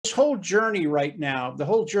whole journey right now, the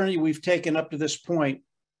whole journey we've taken up to this point,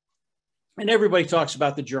 and everybody talks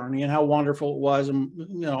about the journey and how wonderful it was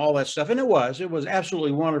and all that stuff. And it was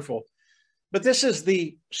absolutely wonderful. But this is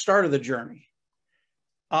the start of the journey.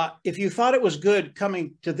 If you thought it was good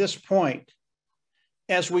coming to this point,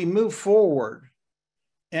 as we move forward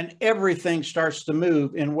and everything starts to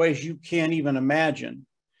move in ways you can't even imagine,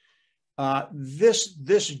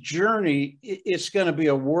 this journey, it's going to be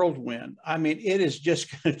a whirlwind. I mean, it is just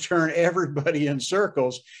going to turn everybody in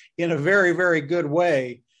circles in a very, very good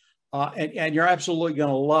way. And you're absolutely going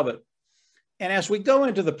to love it. And as we go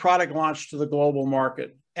into the product launch to the global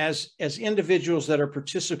market, as individuals that are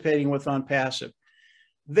participating with ONPASSIVE,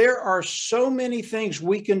 there are so many things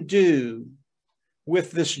we can do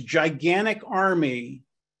with this gigantic army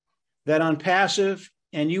that ONPASSIVE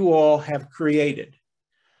and you all have created.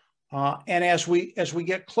 And as we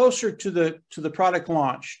get closer to the product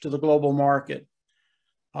launch to the global market,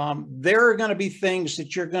 there are going to be things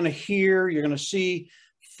that you're going to hear, you're going to see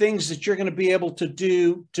things that you're going to be able to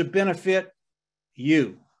do to benefit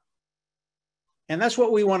you. And that's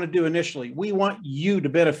what we want to do initially. We want you to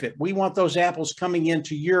benefit. We want those apples coming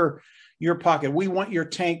into your pocket. We want your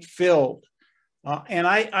tank filled. And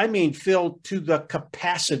I mean filled to the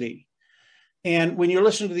capacity. And when you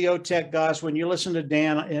listen to the OTech guys, when you listen to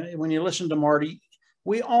Dan, and when you listen to Marty,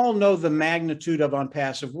 we all know the magnitude of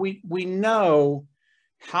ONPASSIVE. We know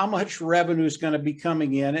how much revenue is going to be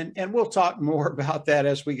coming in. And we'll talk more about that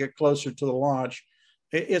as we get closer to the launch.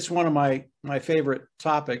 It's one of my favorite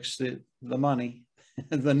topics, the money,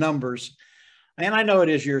 the numbers. And I know it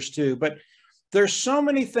is yours too, but there's so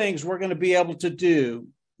many things we're going to be able to do.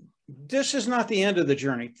 This is not the end of the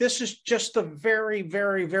journey. This is just the very,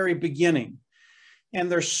 very, very beginning.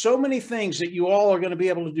 And there's so many things that you all are going to be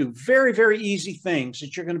able to do. Very, very easy things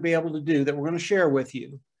that you're going to be able to do that we're going to share with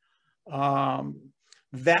you.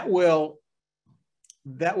 That will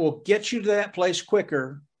get you to that place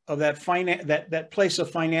quicker, of that place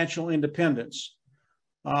of financial independence.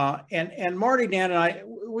 And Marty, Dan, and I,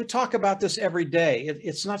 we talk about this every day.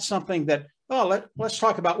 It's not something that, let's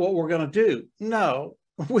talk about what we're going to do. No,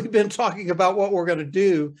 we've been talking about what we're going to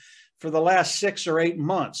do for the last 6 or 8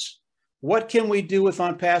 months. What can we do with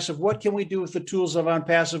ONPASSIVE? What can we do with the tools of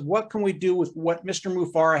ONPASSIVE? What can we do with what Mr.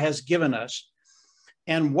 Mufareh has given us?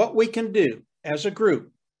 And what we can do as a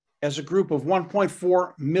group of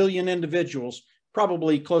 1.4 million individuals,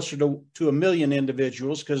 probably closer to 1 million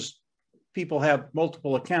individuals because people have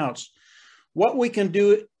multiple accounts, what we can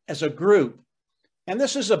do as a group, and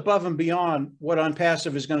this is above and beyond what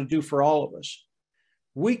ONPASSIVE is going to do for all of us.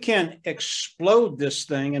 We can explode this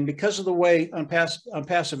thing, and because of the way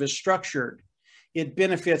ONPASSIVE is structured, it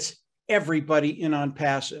benefits everybody in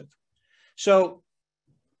ONPASSIVE. So,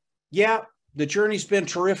 yeah, the journey's been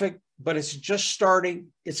terrific, but it's just starting.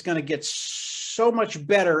 It's going to get so much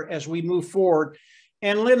better as we move forward.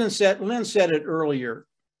 And Lynn said it earlier,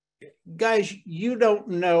 guys, you don't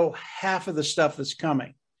know half of the stuff that's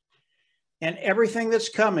coming. And everything that's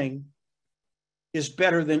coming is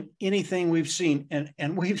better than anything we've seen.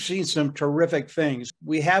 And we've seen some terrific things.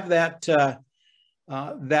 We have that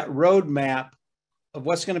roadmap of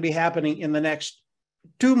what's going to be happening in the next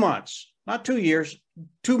 2 months, not 2 years,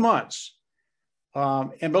 2 months.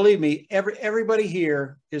 And believe me, everybody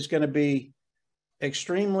here is going to be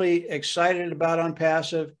extremely excited about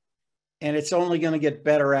ONPASSIVE, and it's only going to get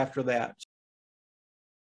better after that.